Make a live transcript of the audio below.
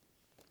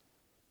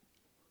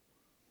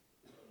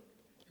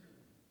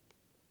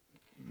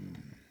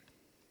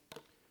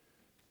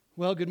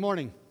Well, good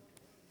morning.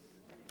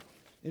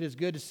 It is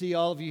good to see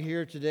all of you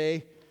here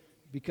today,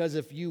 because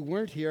if you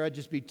weren't here, I'd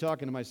just be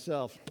talking to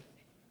myself.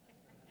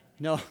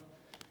 No,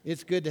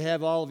 it's good to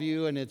have all of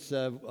you, and it's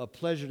a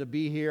pleasure to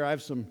be here. I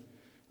have some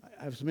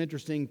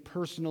interesting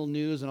personal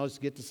news, and I'll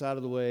just get this out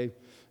of the way.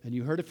 And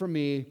you heard it from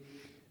me.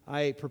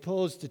 I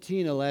proposed to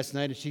Tina last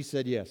night, and she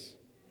said yes.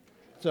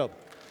 So,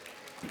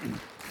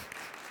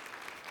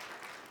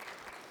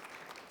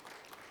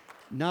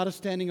 not a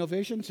standing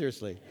ovation?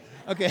 Seriously.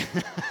 Okay.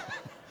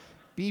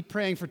 Be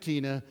praying for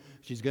Tina.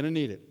 She's going to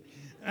need it.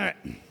 All right.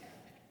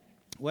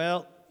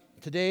 Well,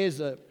 today is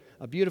a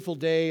beautiful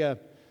day.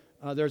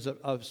 There's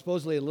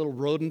supposedly a little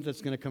rodent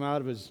that's going to come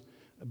out of his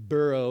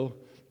burrow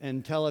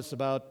and tell us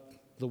about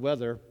the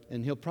weather,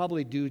 and he'll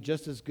probably do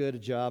just as good a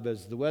job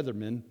as the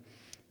weathermen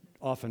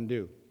often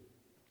do.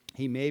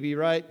 He may be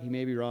right, he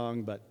may be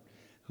wrong, but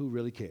who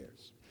really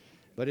cares?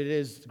 But it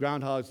is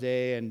Groundhog's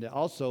Day, and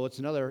also it's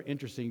another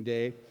interesting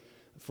day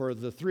for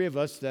the three of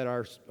us that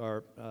are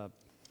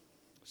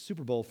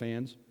Super Bowl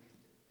fans.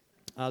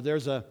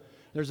 There's a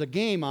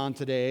game on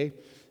today,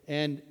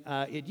 and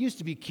it used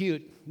to be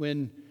cute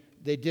when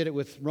they did it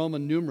with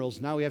Roman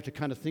numerals. Now we have to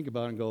kind of think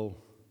about it and go,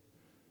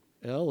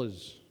 L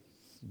is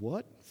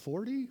what?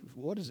 40?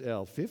 What is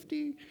L?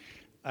 50?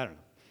 I don't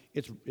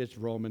know. It's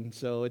Roman,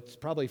 so it's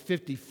probably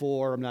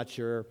 54. I'm not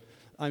sure.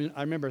 I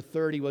remember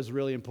 30 was a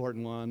really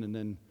important one, and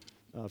then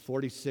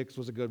 46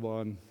 was a good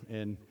one,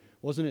 and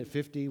wasn't it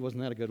 50?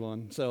 Wasn't that a good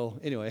one? So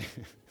anyway,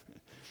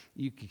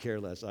 you could care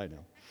less, I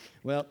know.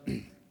 Well,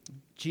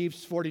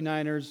 Chiefs,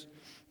 49ers,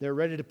 they're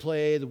ready to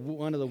play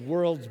one of the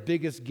world's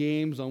biggest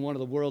games on one of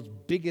the world's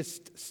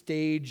biggest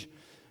stage.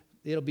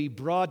 It'll be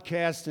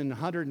broadcast in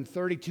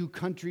 132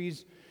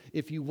 countries.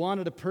 If you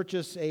wanted to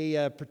purchase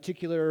a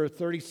particular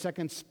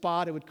 30-second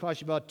spot, it would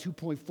cost you about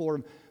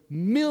 $2.4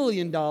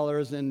 million,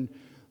 and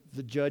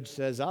the judge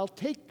says, I'll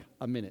take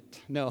a minute.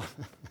 No,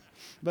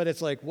 but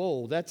it's like,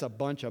 whoa, that's a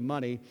bunch of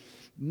money.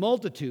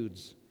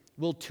 Multitudes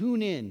will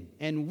tune in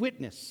and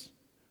witness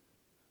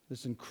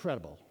this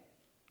incredible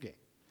game.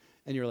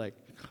 And you're like,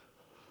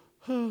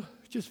 oh,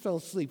 just fell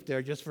asleep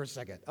there just for a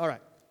second. All right.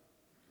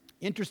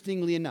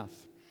 Interestingly enough,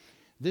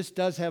 this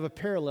does have a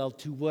parallel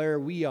to where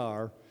we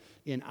are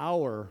in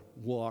our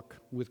walk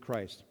with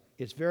Christ.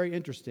 It's very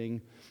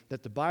interesting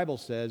that the Bible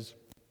says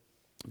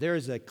there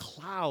is a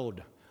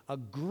cloud, a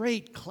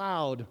great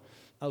cloud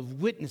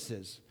of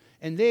witnesses,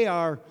 and they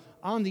are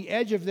on the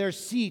edge of their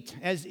seat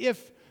as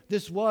if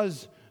this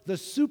was the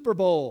Super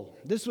Bowl.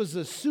 This was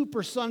the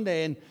Super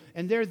Sunday,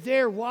 and they're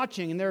there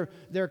watching, and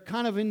they're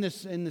kind of in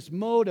this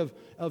mode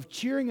of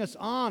cheering us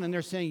on, and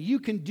they're saying, you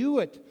can do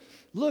it.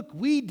 Look,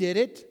 we did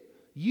it.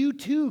 You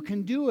too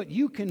can do it.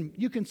 You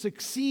can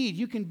succeed.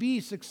 You can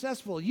be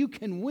successful. You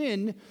can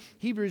win.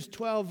 Hebrews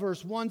 12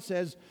 verse 1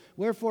 says,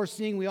 wherefore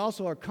seeing we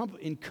also are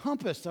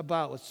encompassed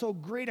about with so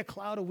great a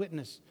cloud of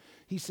witness,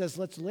 he says,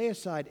 let's lay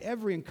aside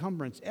every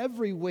encumbrance,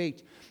 every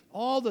weight,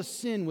 all the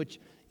sin which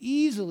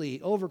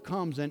easily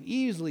overcomes and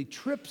easily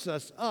trips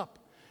us up,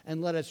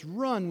 and let us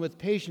run with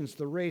patience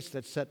the race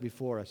that's set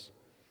before us.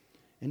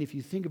 And if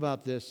you think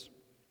about this,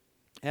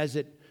 as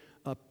it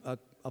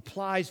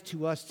applies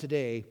to us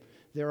today,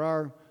 there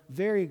are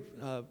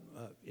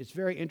it's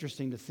very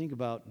interesting to think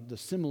about the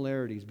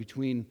similarities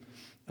between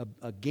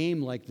a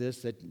game like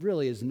this that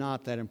really is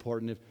not that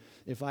important.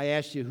 If I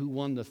asked you who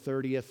won the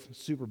 30th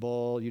Super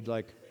Bowl, you'd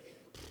like,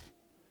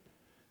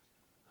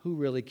 who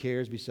really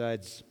cares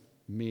besides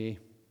me?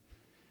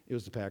 It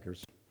was the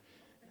Packers.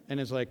 And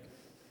it's like,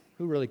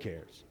 who really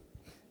cares?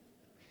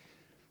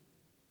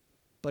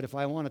 But if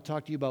I want to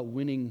talk to you about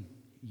winning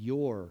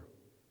your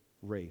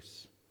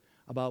race,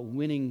 about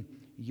winning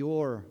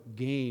your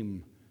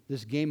game,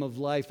 this game of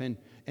life,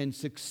 and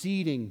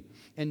succeeding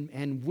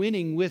and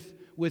winning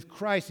with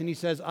Christ, and he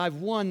says, I've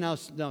won, now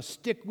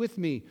stick with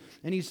me.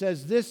 And he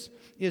says, this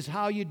is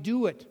how you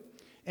do it.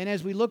 And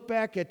as we look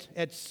back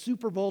at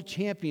Super Bowl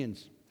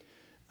champions,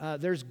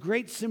 there's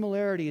great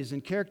similarities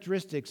and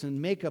characteristics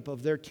and makeup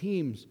of their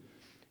teams,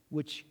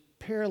 which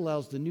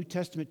parallels the New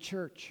Testament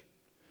church.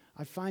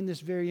 I find this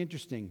very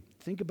interesting.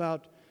 Think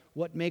about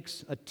what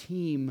makes a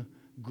team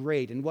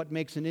great and what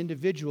makes an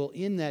individual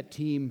in that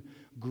team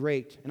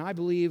great. And I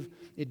believe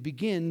it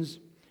begins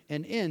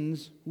and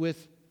ends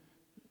with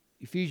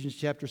Ephesians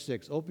chapter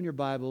 6. Open your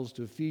Bibles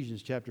to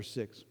Ephesians chapter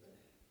 6.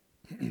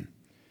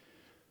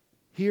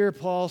 Here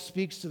Paul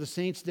speaks to the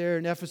saints there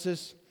in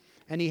Ephesus,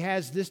 and he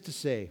has this to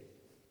say.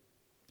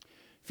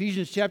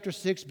 Ephesians chapter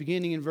 6,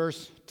 beginning in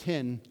verse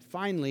 10,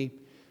 finally,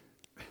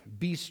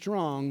 be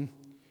strong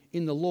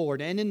in the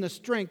Lord and in the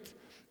strength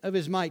of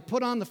his might.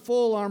 Put on the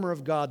full armor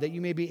of God, that you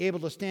may be able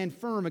to stand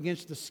firm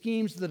against the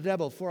schemes of the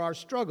devil. For our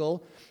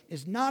struggle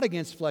is not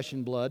against flesh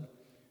and blood,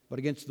 but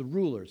against the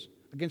rulers,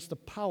 against the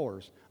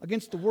powers,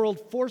 against the world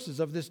forces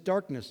of this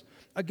darkness,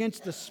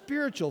 against the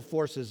spiritual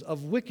forces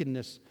of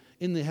wickedness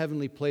in the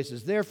heavenly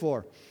places.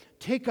 Therefore,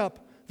 take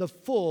up the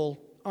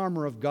full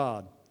armor of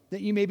God,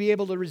 that you may be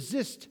able to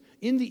resist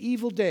in the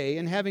evil day,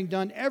 and having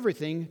done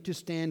everything, to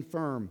stand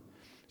firm.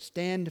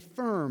 Stand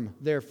firm,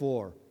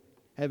 therefore,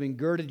 having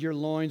girded your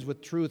loins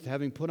with truth,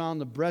 having put on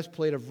the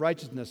breastplate of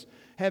righteousness,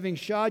 having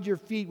shod your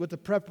feet with the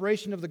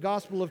preparation of the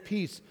gospel of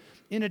peace,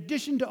 in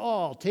addition to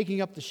all,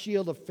 taking up the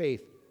shield of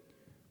faith,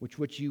 with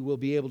which you will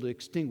be able to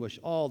extinguish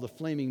all the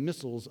flaming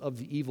missiles of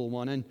the evil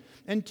one,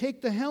 and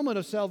take the helmet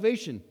of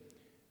salvation,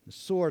 the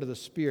sword of the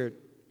Spirit,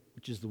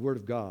 which is the word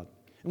of God.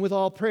 And with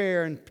all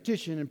prayer and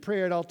petition and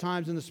prayer at all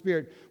times in the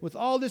Spirit, with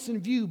all this in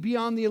view, be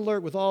on the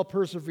alert with all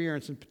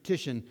perseverance and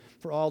petition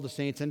for all the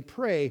saints, and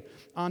pray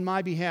on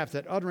my behalf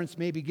that utterance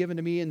may be given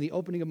to me in the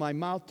opening of my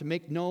mouth to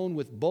make known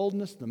with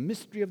boldness the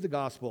mystery of the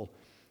gospel,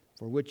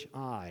 for which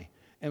I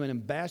am an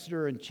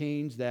ambassador in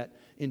chains, that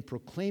in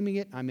proclaiming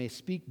it I may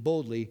speak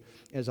boldly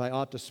as I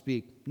ought to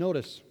speak.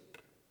 Notice,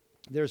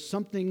 there's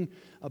something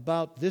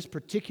about this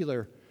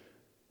particular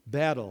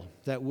battle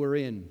that we're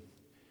in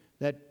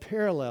that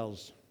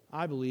parallels,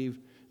 I believe,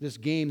 this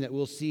game that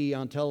we'll see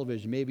on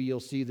television. Maybe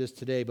you'll see this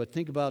today, but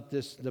think about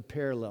this, the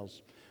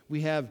parallels.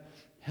 We have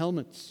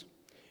helmets.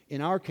 In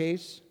our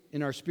case,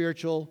 in our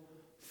spiritual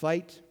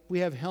fight, we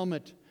have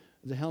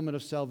the helmet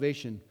of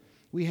salvation.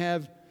 We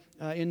have,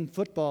 in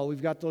football,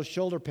 we've got those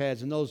shoulder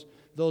pads, and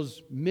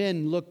those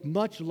men look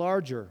much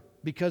larger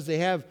because they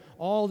have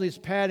all this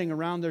padding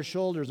around their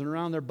shoulders and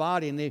around their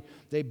body, and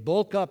they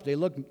bulk up. They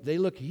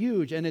look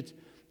huge, and it's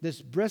this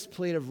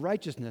breastplate of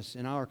righteousness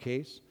in our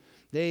case.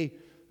 They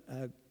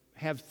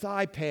have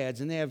thigh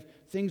pads, and they have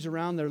things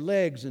around their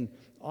legs, and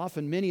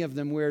often many of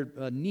them wear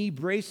knee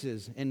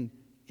braces. And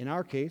in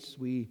our case,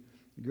 we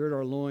gird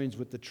our loins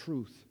with the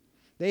truth.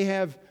 They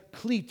have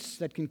cleats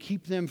that can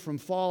keep them from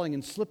falling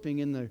and slipping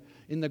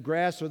in the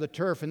grass or the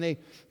turf, and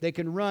they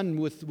can run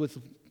with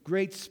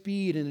great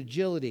speed and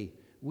agility.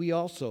 We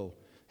also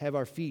have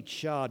our feet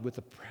shod with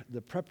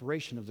the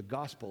preparation of the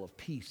gospel of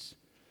peace.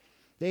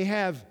 They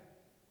have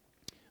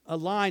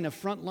a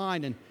front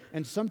line,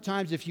 and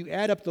sometimes if you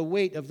add up the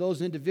weight of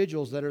those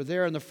individuals that are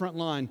there in the front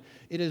line,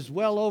 it is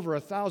well over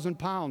 1,000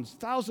 pounds.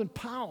 1,000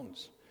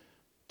 pounds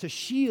to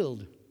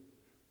shield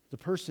the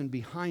person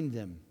behind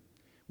them.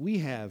 We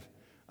have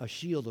a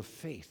shield of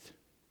faith.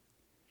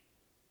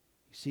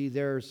 You see,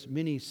 there's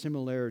many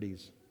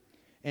similarities.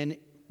 And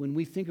when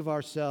we think of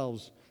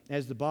ourselves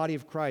as the body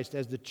of Christ,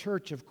 as the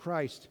church of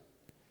Christ,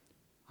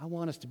 I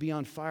want us to be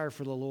on fire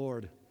for the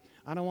Lord.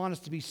 I don't want us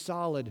to be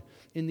solid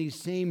in these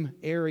same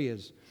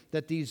areas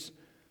that these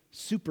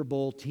Super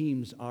Bowl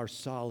teams are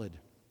solid.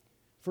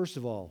 First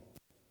of all,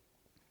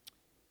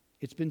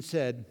 it's been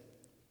said,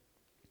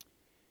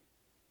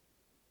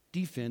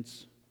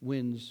 defense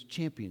wins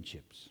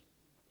championships.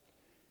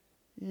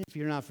 If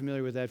you're not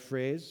familiar with that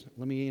phrase,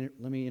 let me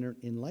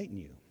enlighten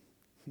you.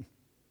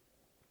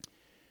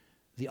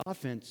 The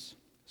offense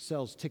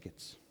sells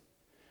tickets.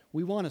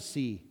 We want to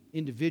see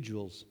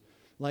individuals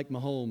like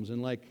Mahomes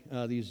and like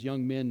these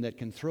young men that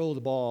can throw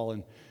the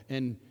ball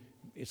and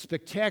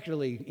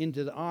spectacularly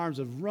into the arms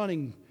of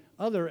running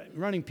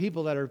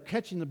people that are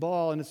catching the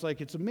ball, and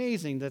it's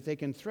amazing that they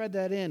can thread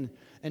that in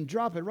and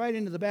drop it right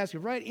into the basket,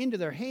 right into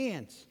their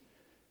hands.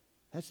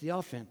 That's the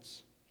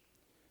offense.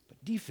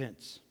 But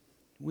defense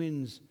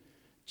wins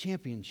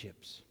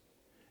championships.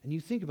 And you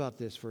think about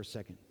this for a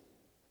second.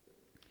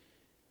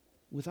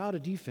 Without a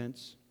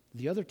defense,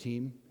 the other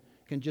team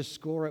can just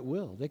score at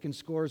will. They can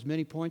score as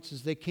many points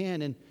as they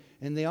can,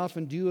 and they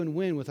often do and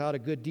win without a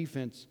good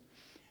defense.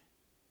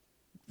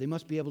 They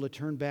must be able to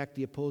turn back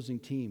the opposing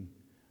team.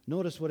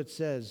 Notice what it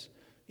says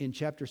in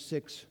chapter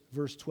 6,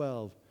 verse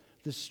 12.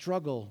 The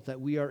struggle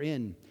that we are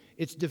in,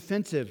 it's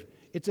defensive.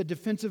 It's a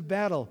defensive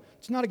battle.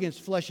 It's not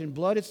against flesh and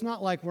blood. It's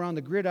not like we're on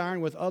the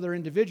gridiron with other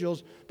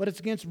individuals, but it's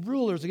against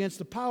rulers, against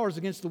the powers,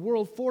 against the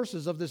world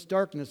forces of this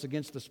darkness,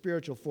 against the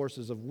spiritual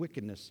forces of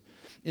wickedness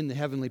in the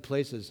heavenly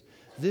places.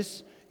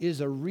 This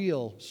is a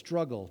real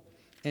struggle,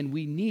 and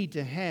we need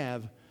to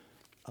have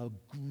a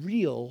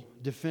real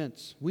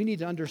defense. We need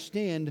to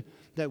understand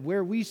that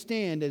where we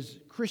stand as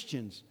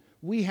Christians,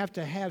 we have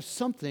to have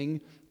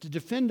something to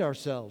defend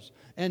ourselves.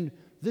 And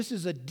this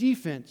is a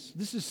defense.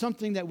 This is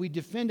something that we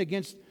defend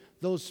against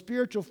those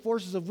spiritual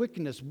forces of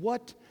wickedness.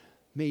 What,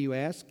 may you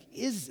ask,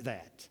 is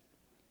that?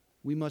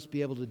 We must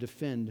be able to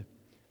defend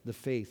the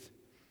faith.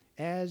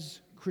 As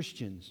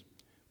Christians,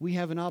 we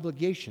have an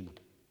obligation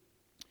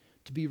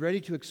to be ready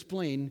to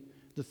explain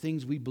the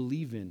things we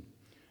believe in,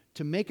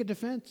 to make a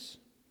defense.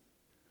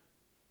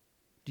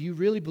 Do you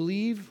really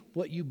believe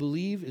what you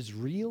believe is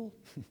real?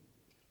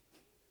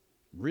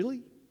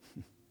 Really?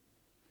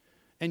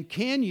 And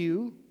can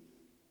you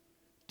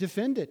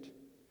defend it?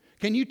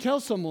 Can you tell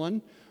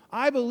someone,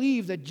 I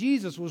believe that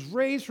Jesus was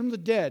raised from the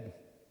dead?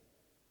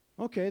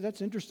 Okay,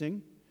 that's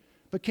interesting.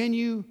 But can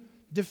you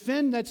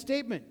defend that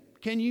statement?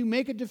 Can you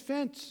make a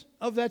defense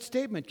of that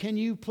statement? Can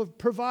you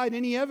provide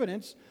any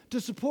evidence to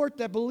support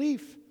that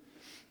belief?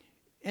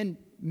 And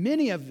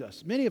many of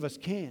us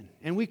can.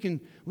 And we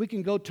can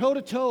go toe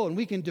to toe and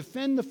we can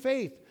defend the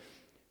faith.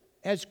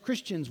 As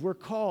Christians, we're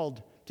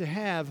called to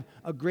have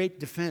a great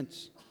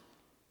defense.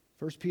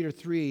 1 Peter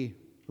 3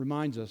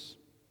 reminds us,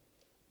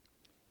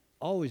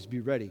 always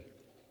be ready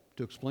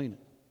to explain it.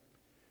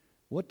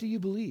 What do you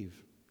believe?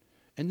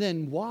 And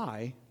then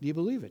why do you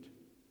believe it?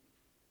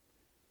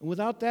 And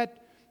without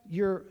that,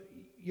 your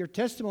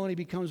testimony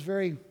becomes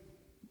very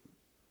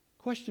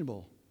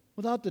questionable.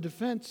 Without the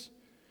defense,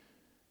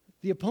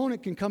 the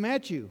opponent can come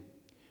at you.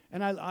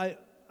 And I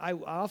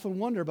often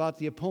wonder about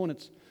the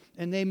opponents,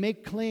 and they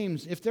make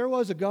claims. If there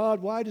was a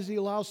God, why does he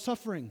allow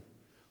suffering?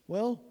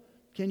 Well,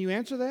 can you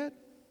answer that?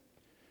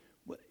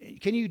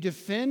 Can you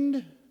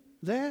defend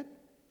that?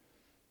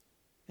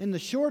 And the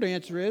short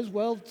answer is,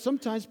 well,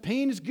 sometimes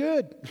pain is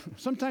good.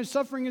 Sometimes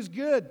suffering is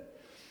good.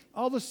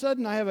 All of a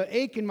sudden, I have an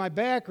ache in my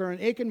back or an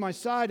ache in my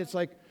side. It's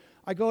like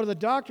I go to the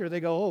doctor. They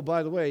go, oh,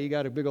 by the way, you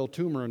got a big old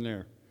tumor in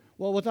there.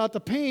 Well, without the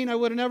pain, I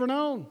would have never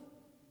known.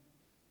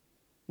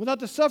 Without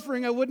the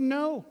suffering, I wouldn't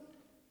know.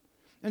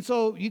 And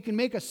so you can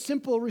make a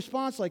simple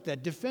response like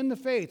that. Defend the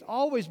faith.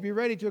 Always be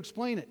ready to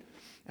explain it.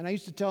 And I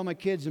used to tell my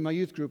kids in my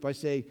youth group, I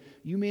say,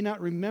 you may not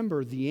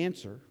remember the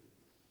answer,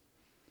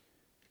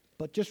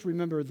 but just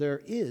remember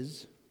there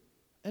is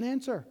an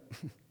answer.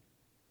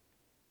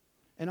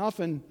 And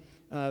often,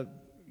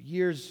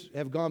 years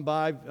have gone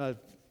by.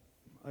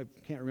 I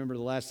can't remember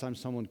the last time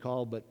someone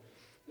called, but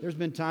there's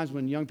been times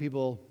when young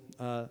people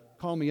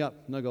call me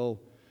up and they'll go,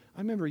 I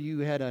remember you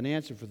had an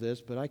answer for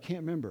this, but I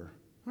can't remember.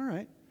 All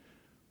right.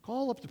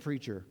 Call up the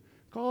preacher.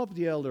 Call up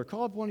the elder.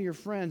 Call up one of your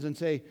friends and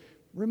say,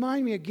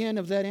 remind me again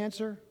of that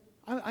answer.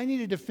 I need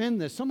to defend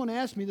this. Someone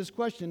asked me this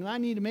question, and I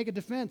need to make a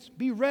defense.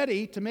 Be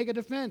ready to make a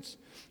defense.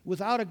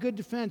 Without a good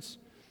defense,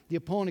 the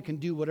opponent can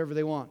do whatever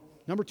they want.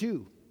 Number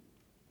 2,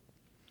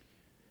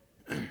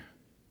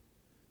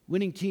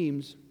 winning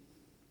teams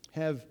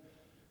have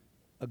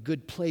a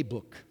good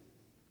playbook.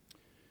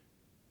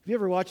 If you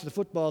ever watch the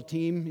football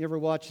team, you ever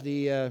watch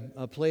the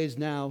plays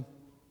now,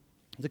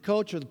 the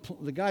coach or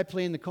the guy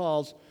playing the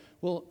calls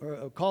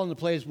calling the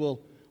plays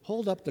will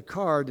hold up the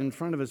card in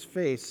front of his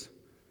face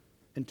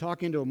and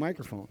talk into a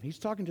microphone. He's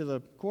talking to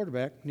the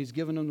quarterback, and he's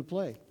giving him the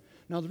play.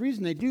 Now, the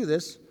reason they do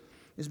this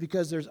is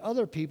because there's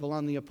other people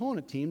on the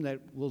opponent team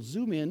that will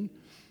zoom in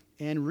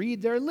and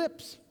read their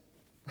lips.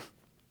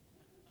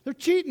 They're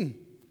cheating.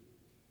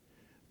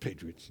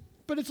 Patriots.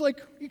 But it's like,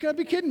 you got to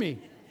be kidding me.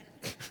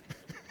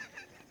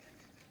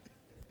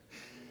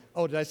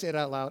 Oh, did I say it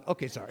out loud?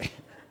 Okay, sorry.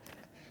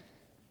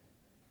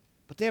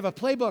 But they have a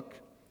playbook.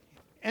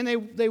 And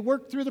they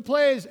work through the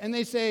plays, and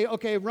they say,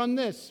 okay, run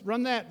this,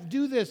 run that,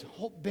 do this,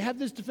 have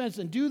this defense,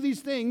 and do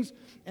these things,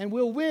 and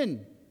we'll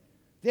win.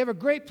 They have a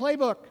great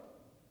playbook.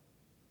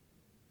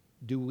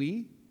 Do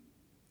we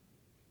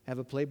have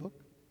a playbook?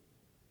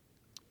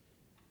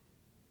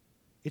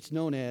 It's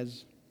known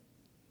as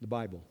the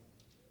Bible.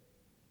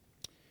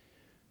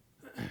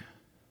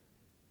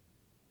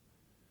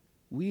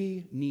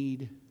 We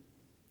need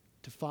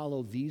to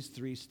follow these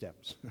 3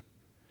 steps.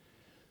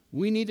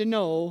 We need to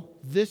know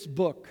this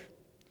book.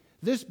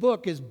 This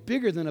book is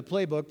bigger than a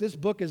playbook. This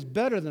book is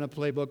better than a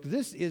playbook.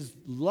 This is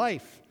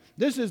life.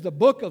 This is the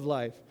book of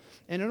life.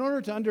 And in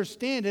order to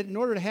understand it, in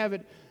order to have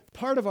it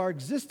part of our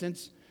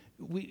existence,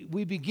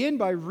 we begin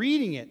by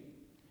reading it.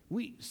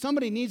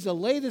 Somebody needs to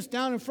lay this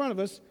down in front of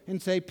us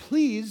and say,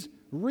 please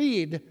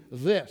read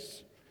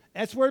this.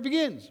 That's where it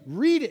begins.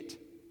 Read it.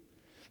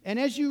 And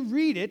as you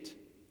read it,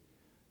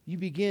 you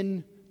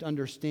begin to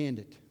understand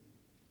it.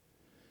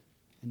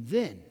 And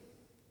then,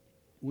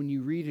 when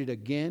you read it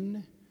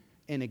again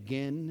and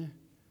again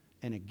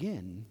and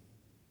again,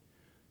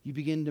 you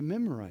begin to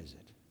memorize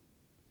it.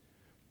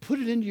 Put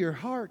it into your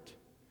heart.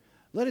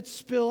 Let it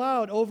spill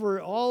out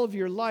over all of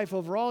your life,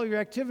 over all your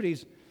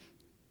activities.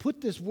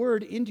 Put this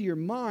word into your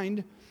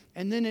mind,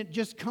 and then it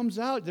just comes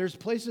out. There's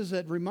places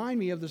that remind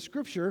me of the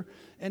Scripture,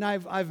 and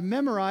I've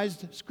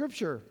memorized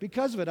Scripture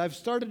because of it. I've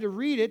started to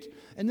read it,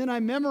 and then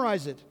I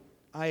memorize it.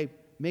 I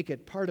make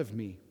it part of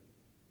me.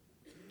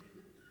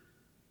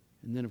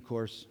 And then, of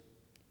course,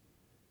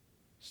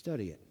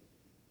 study it.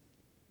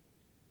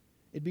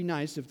 It'd be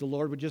nice if the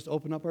Lord would just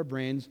open up our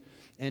brains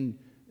and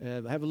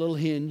have a little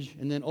hinge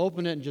and then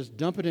open it and just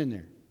dump it in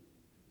there.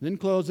 Then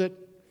close it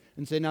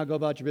and say, now go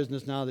about your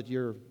business now that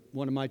you're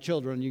one of my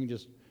children. You can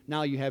just,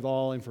 now you have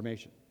all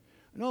information.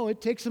 No,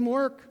 it takes some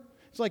work.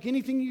 It's like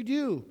anything you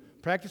do.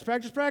 Practice,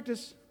 practice,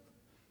 practice.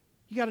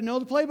 You got to know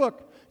the playbook.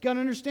 You got to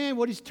understand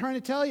what he's trying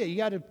to tell you. You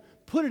got to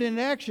put it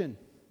into action.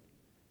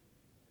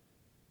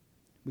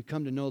 We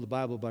come to know the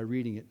Bible by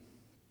reading it.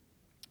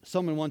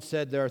 Someone once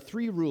said there are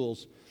 3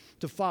 rules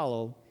to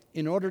follow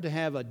in order to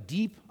have a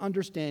deep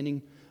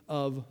understanding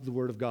of the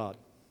Word of God.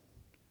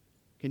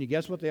 Can you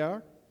guess what they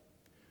are?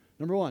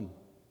 Number 1,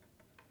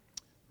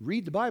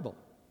 read the Bible.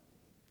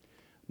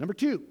 Number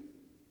 2,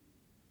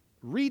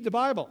 read the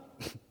Bible.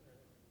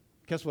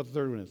 Guess what the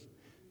third one is?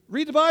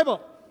 Read the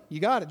Bible. You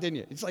got it, didn't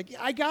you? It's like,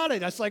 I got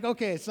it. It's like,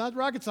 okay, it's not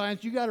rocket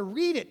science. You got to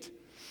read it.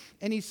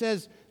 And he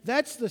says,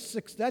 that's the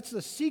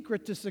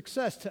secret to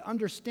success, to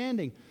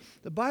understanding.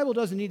 The Bible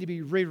doesn't need to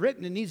be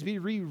rewritten. It needs to be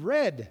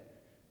reread.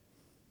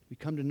 We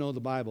come to know the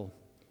Bible.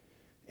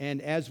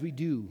 And as we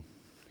do,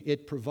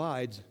 it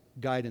provides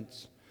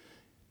guidance.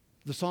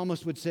 The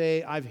psalmist would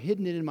say, I've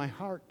hidden it in my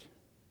heart.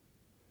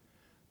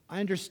 I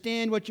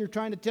understand what you're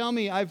trying to tell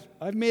me. I've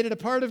made it a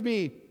part of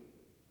me.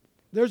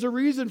 There's a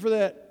reason for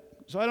that.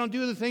 So I don't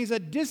do the things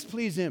that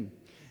displease him.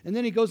 And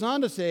then he goes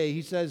on to say,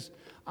 he says,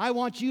 I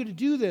want you to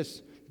do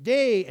this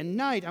day and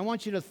night. I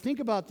want you to think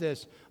about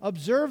this.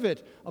 Observe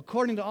it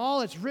according to all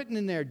that's written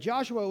in there.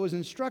 Joshua was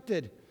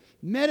instructed,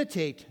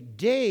 meditate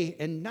day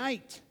and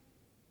night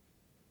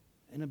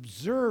and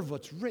observe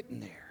what's written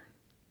there.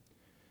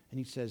 And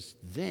he says,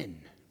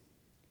 then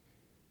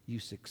you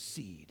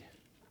succeed.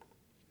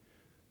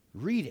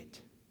 Read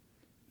it.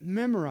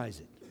 Memorize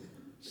it.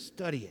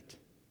 Study it.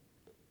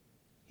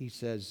 He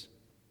says,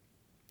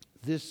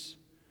 this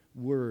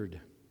word,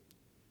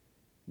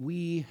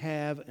 we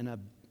have an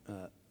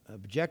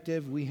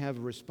objective, we have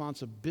a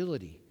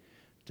responsibility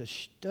to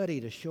study,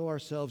 to show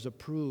ourselves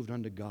approved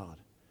unto God,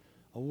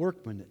 a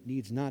workman that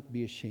needs not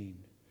be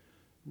ashamed,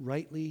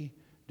 rightly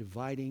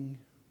dividing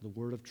the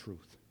word of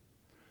truth.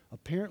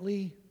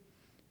 Apparently,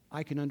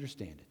 I can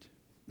understand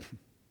it.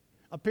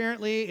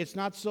 Apparently, it's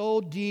not so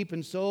deep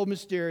and so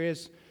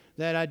mysterious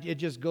that it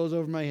just goes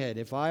over my head.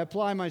 If I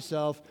apply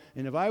myself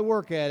and if I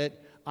work at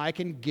it, I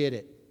can get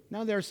it.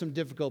 Now, there are some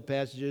difficult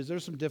passages,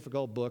 there's some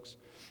difficult books,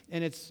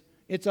 and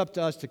it's up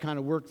to us to kind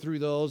of work through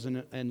those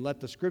and let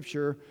the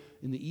Scripture,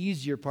 in the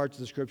easier parts of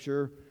the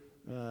Scripture,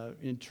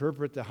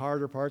 interpret the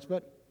harder parts.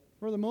 But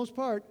for the most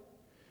part,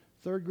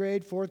 3rd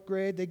grade, 4th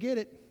grade, they get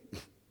it. I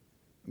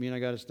mean, I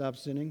got to stop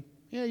sinning?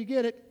 Yeah, you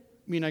get it.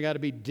 I mean, I got to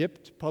be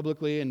dipped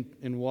publicly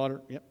in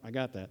water? Yep, I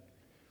got that.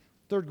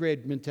 3rd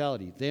grade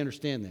mentality, they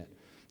understand that.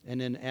 And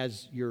then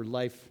as your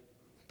life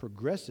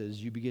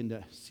progresses, you begin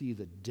to see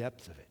the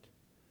depth of it.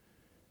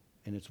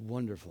 And it's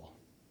wonderful.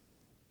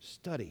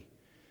 Study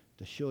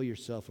to show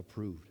yourself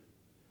approved.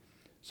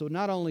 So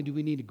not only do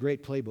we need a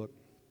great playbook,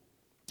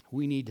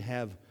 we need to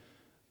have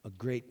a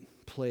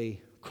great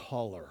play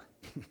caller.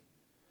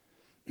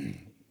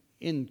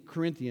 In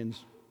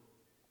Corinthians,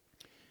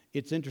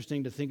 it's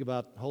interesting to think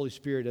about Holy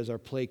Spirit as our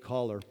play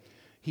caller.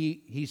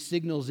 He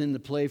signals in the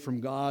play from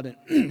God,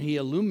 and he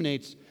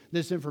illuminates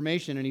this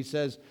information, and he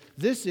says,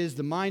 this is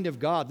the mind of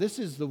God. This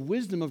is the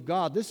wisdom of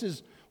God. This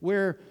is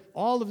where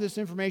all of this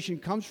information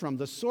comes from.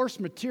 The source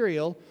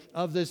material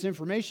of this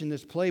information,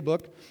 this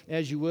playbook,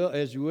 as you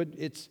would,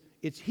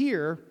 it's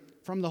here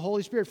from the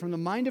Holy Spirit, from the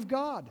mind of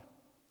God.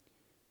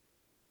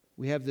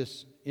 We have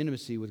this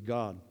intimacy with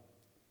God.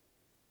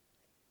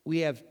 We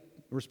have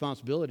a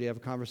responsibility to have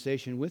a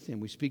conversation with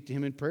Him. We speak to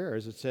Him in prayer,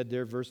 as it said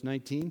there, verse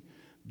 19.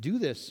 Do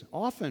this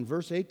often,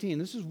 verse 18.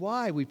 This is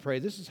why we pray.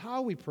 This is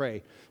how we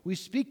pray. We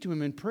speak to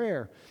Him in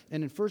prayer.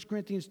 And in 1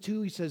 Corinthians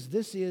 2, he says,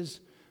 this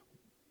is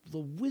the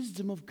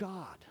wisdom of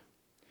God.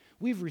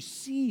 We've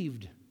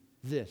received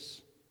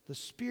this, the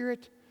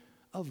Spirit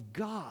of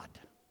God.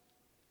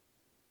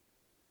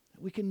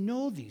 We can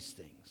know these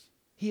things.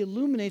 He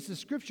illuminates the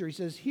Scripture. He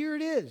says, here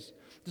it is.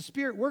 The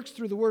Spirit works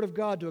through the Word of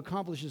God to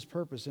accomplish His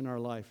purpose in our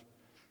life.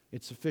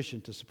 It's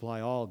sufficient to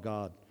supply all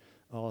God,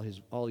 all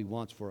He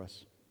wants for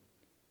us.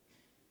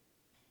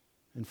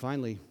 And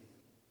finally,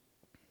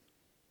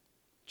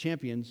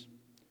 champions,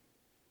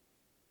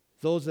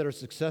 those that are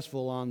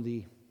successful on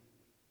the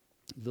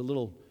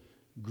little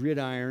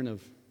gridiron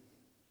of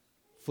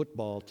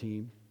football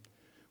team,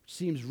 which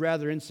seems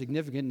rather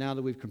insignificant now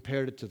that we've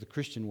compared it to the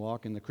Christian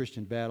walk and the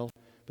Christian battle.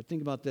 But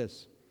think about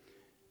this.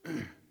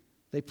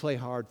 They play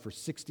hard for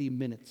 60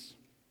 minutes.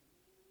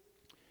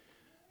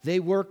 They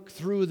work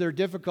through their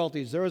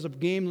difficulties. There was a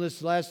game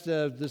this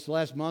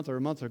last month or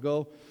a month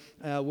ago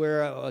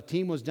where a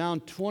team was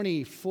down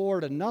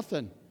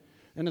 24-0.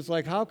 And it's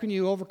like, how can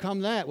you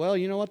overcome that? Well,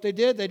 you know what they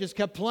did? They just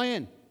kept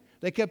playing.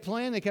 They kept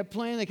playing,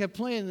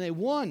 and they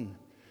won.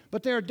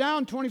 But they were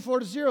down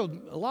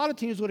 24-0. A lot of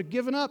teams would have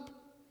given up.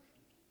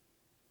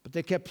 But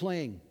they kept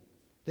playing.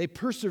 They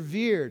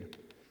persevered.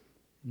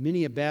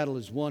 Many a battle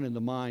is won in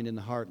the mind and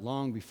the heart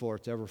long before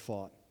it's ever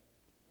fought.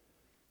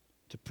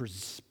 To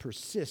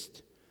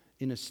persist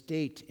in a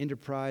state,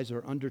 enterprise,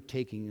 or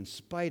undertaking in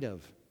spite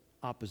of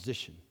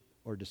opposition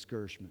or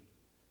discouragement.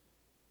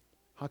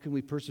 How can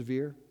we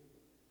persevere?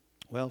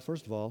 Well,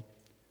 first of all,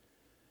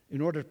 in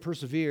order to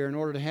persevere, in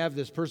order to have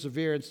this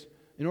perseverance,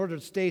 in order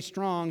to stay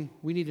strong,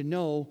 we need to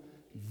know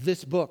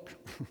this book.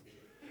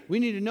 We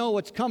need to know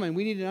what's coming.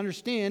 We need to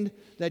understand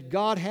that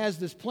God has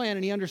this plan,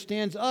 and He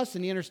understands us,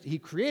 and He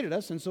created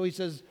us, and so He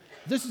says,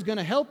 this is going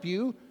to help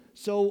you,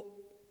 so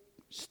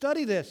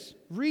study this,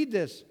 read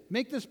this,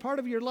 make this part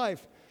of your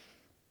life.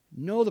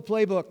 Know the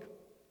playbook,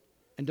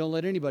 and don't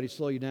let anybody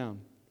slow you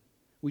down.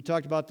 We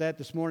talked about that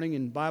this morning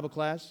in Bible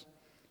class.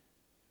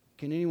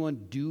 Can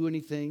anyone do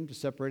anything to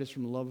separate us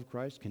from the love of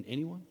Christ? Can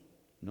anyone?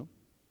 No.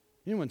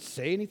 Anyone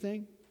say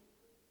anything?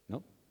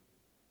 No.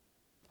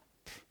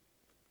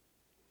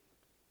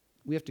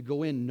 We have to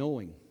go in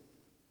knowing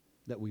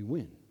that we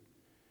win,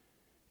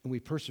 and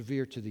we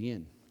persevere to the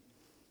end.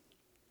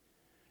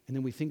 And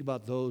then we think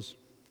about those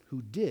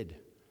who did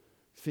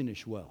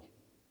finish well.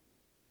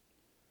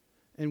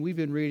 And we've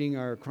been reading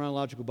our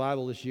chronological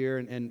Bible this year,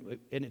 and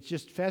it's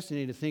just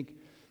fascinating to think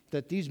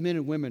that these men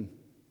and women,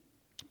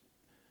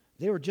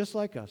 they were just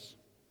like us.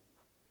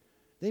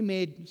 They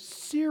made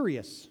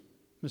serious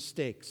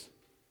mistakes.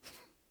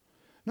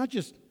 Not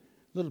just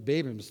little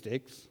baby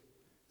mistakes.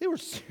 They were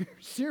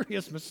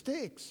serious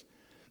mistakes.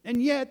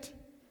 And yet,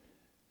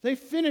 They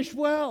finish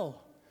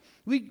well.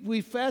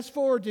 We fast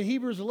forward to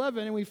Hebrews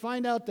 11 and we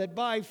find out that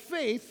by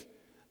faith,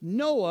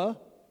 Noah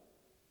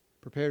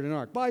prepared an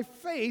ark. By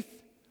faith,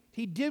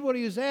 he did what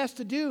he was asked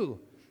to do.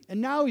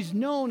 And now he's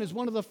known as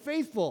one of the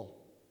faithful.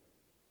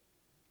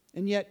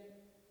 And yet,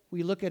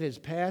 we look at his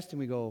past and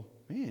we go,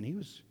 man, he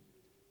was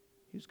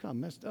kind of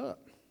messed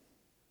up.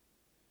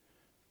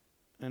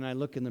 And I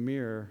look in the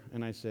mirror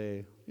and I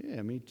say,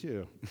 yeah, me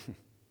too.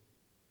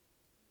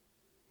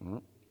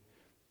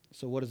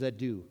 So what does that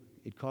do?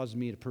 It causes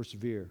me to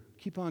persevere.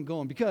 Keep on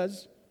going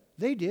because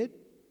they did.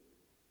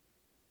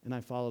 And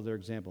I follow their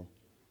example.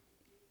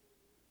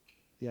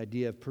 The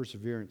idea of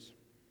perseverance.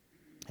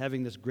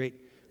 Having this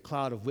great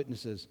cloud of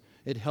witnesses,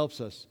 it helps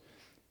us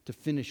to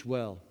finish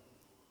well.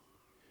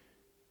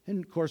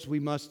 And of course, we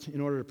must, in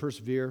order to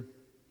persevere,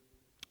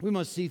 we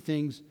must see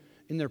things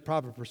in their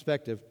proper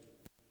perspective.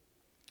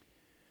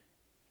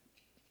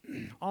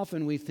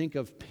 Often we think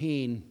of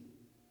pain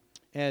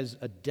as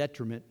a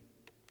detriment,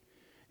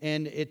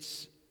 and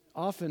it's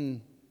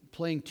often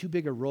playing too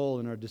big a role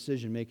in our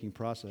decision-making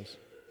process.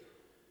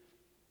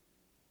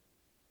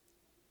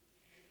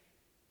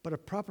 But a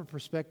proper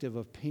perspective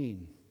of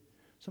pain,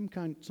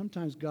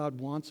 sometimes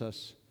God wants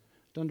us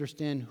to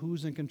understand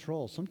who's in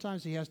control.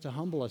 Sometimes he has to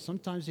humble us.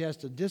 Sometimes he has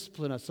to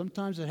discipline us.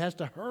 Sometimes it has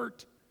to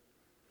hurt.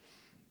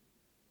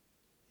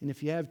 And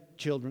if you have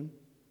children,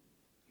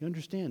 you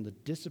understand the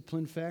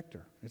discipline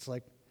factor. It's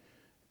like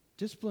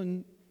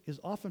discipline is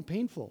often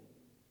painful.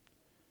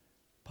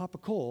 Papa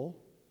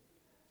Cole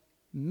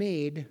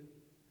made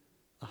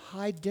a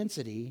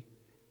high-density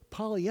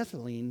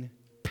polyethylene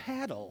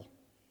paddle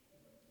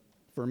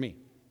for me.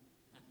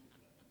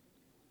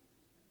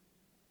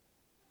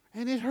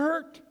 And it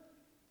hurt.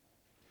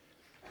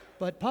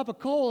 But Papa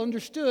Cole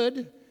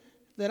understood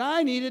that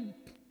I needed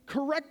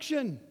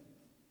correction.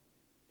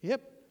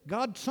 Yep,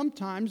 God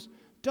sometimes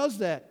does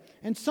that.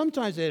 And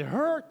sometimes it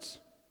hurts.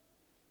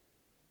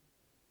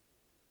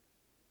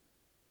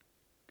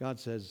 God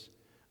says,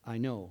 I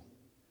know.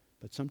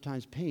 But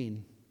sometimes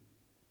pain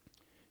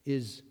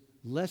is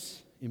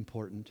less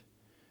important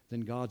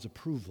than God's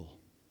approval.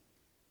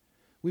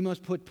 We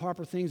must put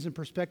proper things in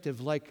perspective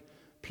like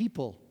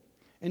people.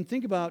 And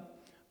think about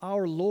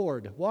our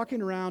Lord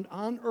walking around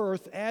on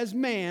earth as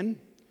man,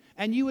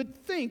 and you would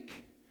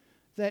think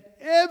that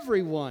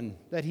everyone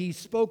that he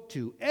spoke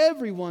to,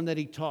 everyone that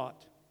he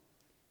taught,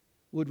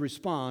 would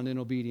respond in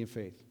obedient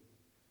faith.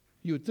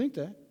 You would think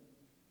that.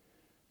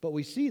 But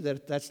we see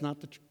that that's not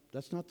the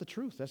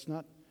truth. That's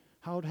not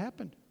how it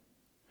happened.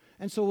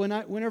 And so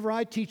whenever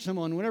I teach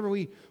someone, whenever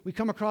we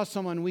come across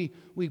someone, we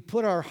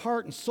put our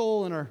heart and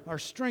soul and our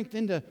strength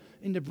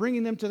into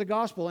bringing them to the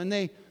gospel, and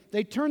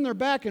they turn their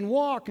back and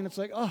walk, and it's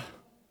like, oh,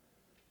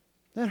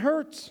 that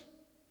hurts.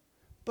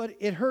 But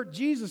it hurt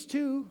Jesus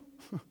too.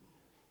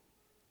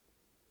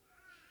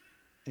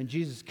 And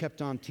Jesus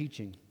kept on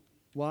teaching.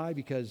 Why?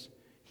 Because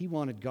he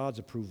wanted God's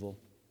approval,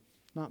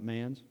 not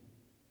man's.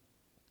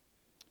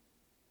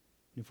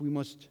 If we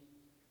must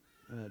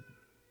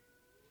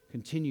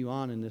continue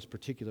on in this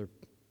particular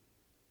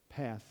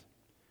path,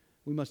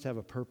 we must have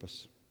a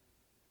purpose.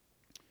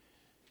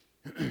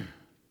 The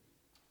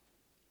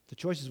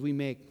choices we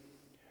make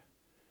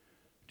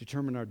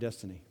determine our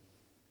destiny.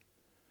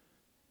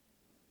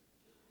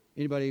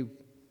 Anybody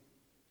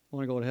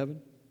want to go to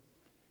heaven?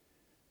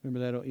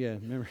 Remember that? Yeah,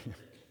 remember?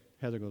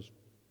 Heather goes,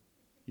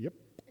 yep.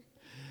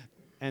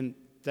 And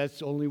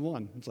that's only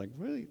one. It's like,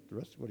 really? The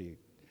rest, what are you?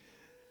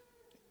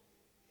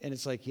 And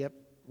it's like, yep,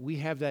 we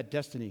have that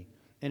destiny.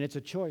 And it's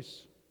a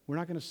choice. We're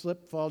not going to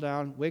slip, fall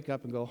down, wake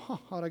up and go,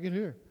 how'd I get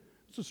here?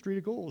 It's a street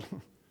of gold.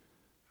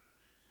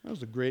 That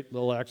was a great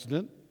little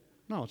accident.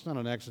 No, it's not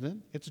an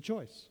accident. It's a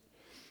choice.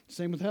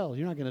 Same with hell.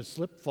 You're not going to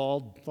slip,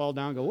 fall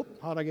down, go, whoop,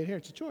 how'd I get here?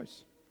 It's a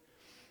choice.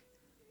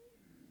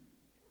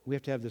 We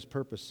have to have this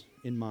purpose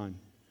in mind.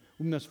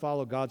 We must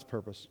follow God's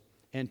purpose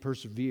and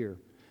persevere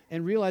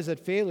and realize that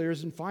failure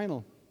isn't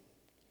final.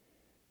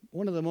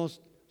 One of the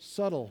most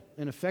subtle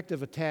and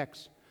effective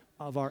attacks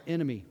of our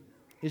enemy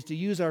is to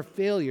use our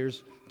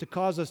failures to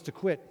cause us to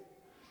quit.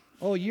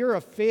 Oh, you're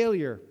a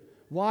failure.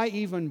 Why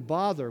even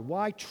bother?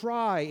 Why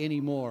try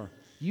anymore?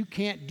 You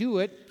can't do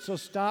it, so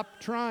stop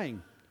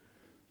trying.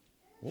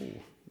 Oh,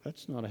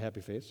 that's not a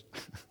happy face.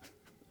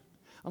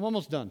 I'm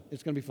almost done.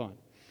 It's going to be fun.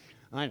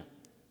 I know.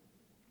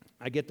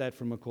 I get that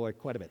from McCoy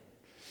quite a bit.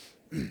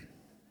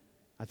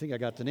 I think I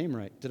got the name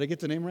right. Did I get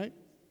the name right?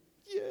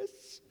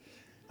 Yes.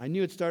 I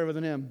knew it started with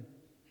an M.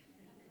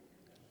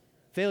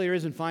 Failure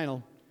isn't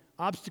final.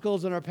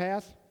 Obstacles in our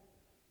path,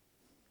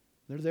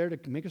 they're there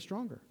to make us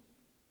stronger.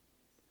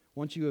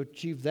 Once you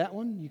achieve that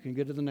one, you can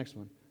get to the next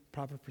one.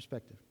 Proper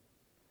perspective.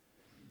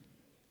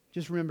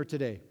 Just remember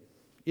today,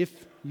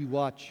 if you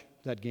watch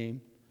that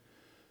game,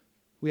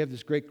 we have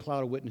this great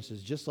cloud of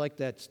witnesses, just like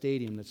that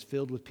stadium that's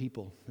filled with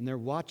people, and they're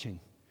watching,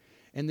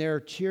 and they're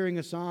cheering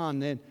us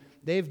on.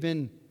 They've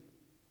been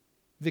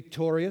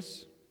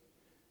victorious,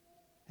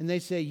 and they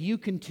say, you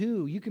can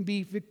too. You can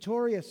be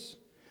victorious.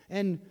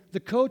 And the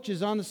coach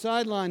is on the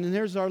sideline, and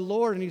there's our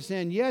Lord, and he's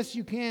saying, yes,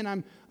 you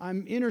can.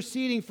 I'm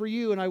interceding for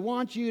you, and I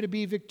want you to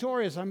be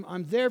victorious.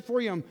 I'm there for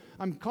you.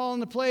 I'm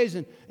calling the plays,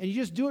 and you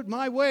just do it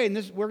my way,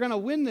 and we're going to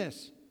win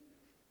this.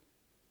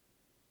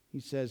 He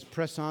says,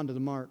 press on to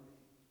the mark.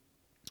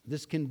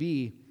 This can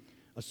be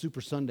a Super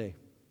Sunday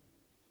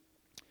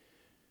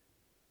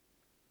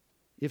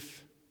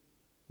if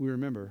we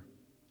remember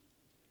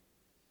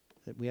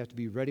that we have to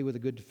be ready with a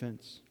good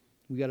defense.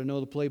 We got to know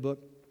the playbook.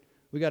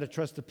 We got to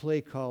trust the play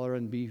caller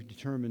and be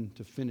determined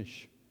to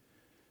finish.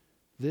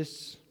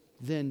 This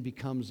then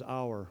becomes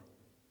our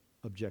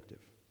objective.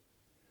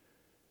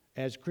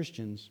 As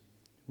Christians,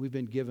 we've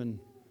been given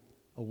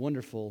a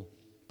wonderful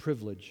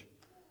privilege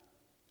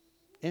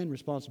and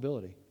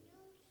responsibility.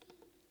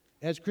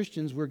 As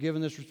Christians, we're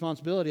given this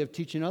responsibility of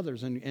teaching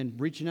others and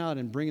reaching out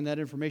and bringing that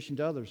information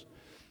to others.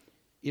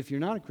 If you're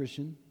not a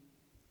Christian,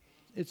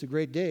 it's a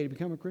great day to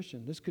become a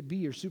Christian. This could be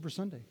your Super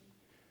Sunday.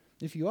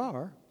 If you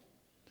are,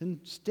 then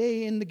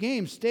stay in the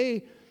game.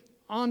 Stay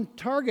on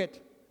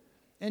target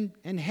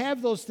and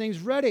have those things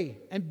ready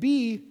and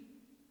be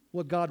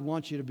what God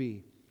wants you to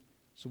be.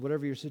 So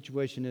whatever your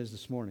situation is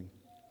this morning,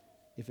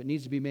 if it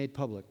needs to be made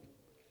public,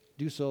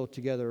 do so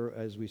together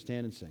as we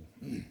stand and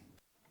sing.